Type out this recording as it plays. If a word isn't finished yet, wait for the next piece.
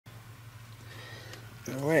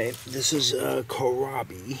Alright, this is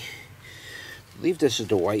Kohlrabi. I believe this is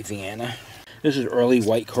the white Vienna. This is early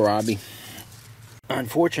white Kohlrabi.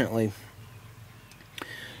 Unfortunately,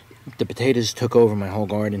 the potatoes took over my whole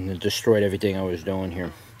garden and destroyed everything I was doing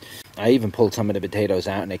here. I even pulled some of the potatoes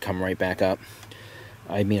out and they come right back up.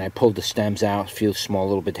 I mean, I pulled the stems out, a few small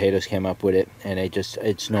little potatoes came up with it, and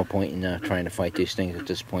it's no point in trying to fight these things at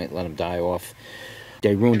this point, let them die off.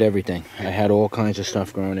 They ruined everything. I had all kinds of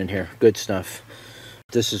stuff growing in here, good stuff.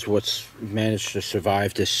 This is what's managed to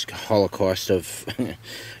survive this holocaust of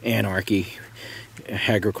anarchy,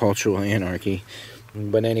 agricultural anarchy.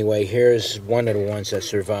 But anyway, here's one of the ones that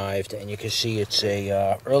survived, and you can see it's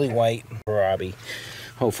a early white Kohlrabi.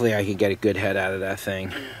 Hopefully I can get a good head out of that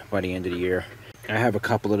thing by the end of the year. I have a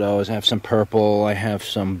couple of those. I have some purple, I have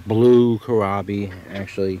some blue Kohlrabi,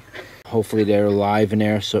 actually. Hopefully they're alive in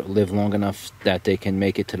there, so live long enough that they can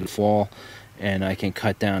make it to the fall. And I can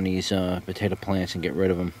cut down these potato plants and get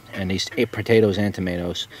rid of them. And these potatoes and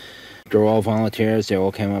tomatoes. They're all volunteers. They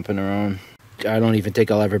all came up on their own. I don't even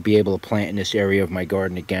think I'll ever be able to plant in this area of my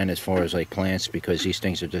garden again as far as like plants, because these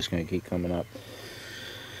things are just going to keep coming up.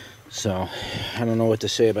 So, I don't know what to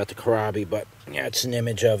say about the Kohlrabi, but yeah, it's an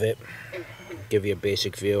image of it. Give you a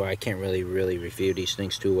basic view. I can't really review these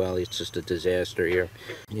things too well. It's just a disaster here.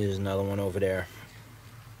 Here's another one over there.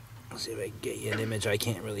 Let's see if I can get you an image. I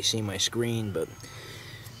can't really see my screen, but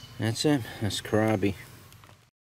that's it. That's Kohlrabi.